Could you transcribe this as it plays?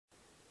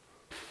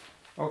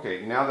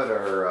Okay, now that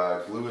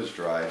our glue is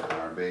dried on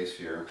our base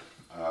here,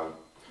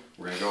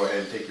 we're going to go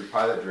ahead and take your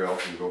pilot drill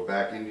and go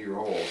back into your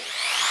holes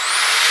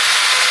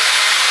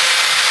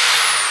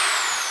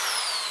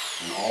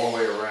and all the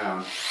way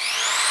around.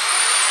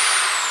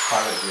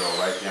 Pilot drill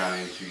right down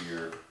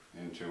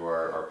into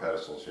our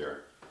pedestals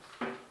here,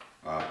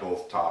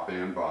 both top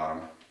and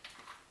bottom.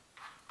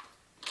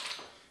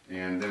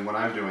 And then what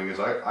I'm doing is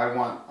I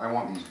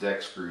want these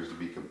deck screws to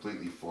be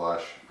completely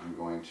flush. I'm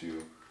going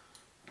to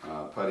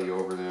putty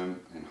over them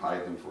and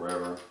hide them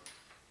forever.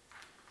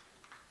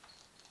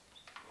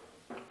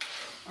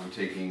 I'm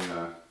taking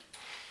a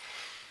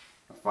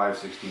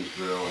 5/16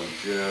 drill and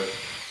just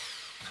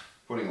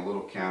putting a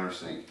little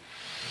countersink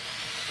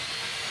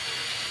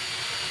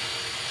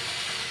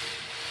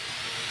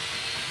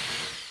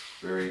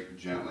very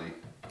gently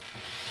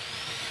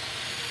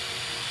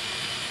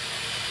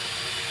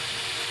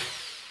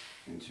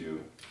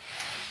into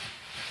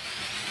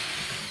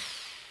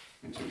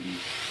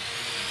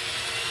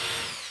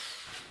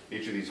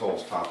each of these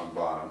holes, top and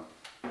bottom.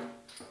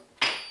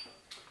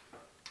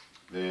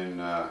 Then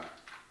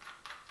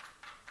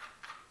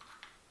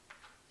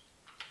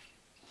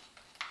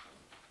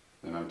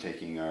I'm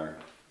taking our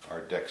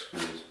deck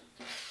screws,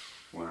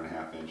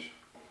 1.5 inch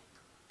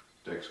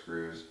deck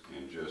screws,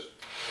 and just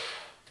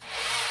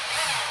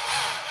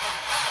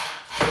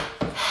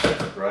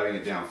driving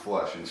it down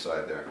flush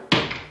inside there.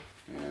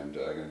 And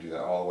I'm going to do that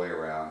all the way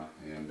around.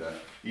 And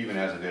even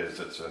as it is,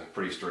 it's a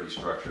pretty sturdy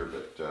structure,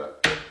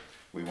 but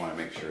we want to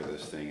make sure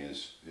this thing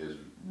is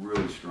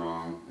really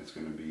strong. It's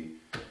going to be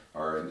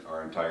our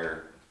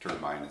entire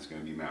turbine is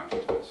going to be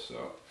mounted to this.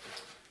 So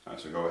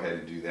go ahead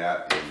and do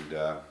that, and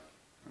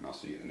I'll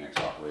see you in the next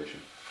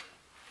operation.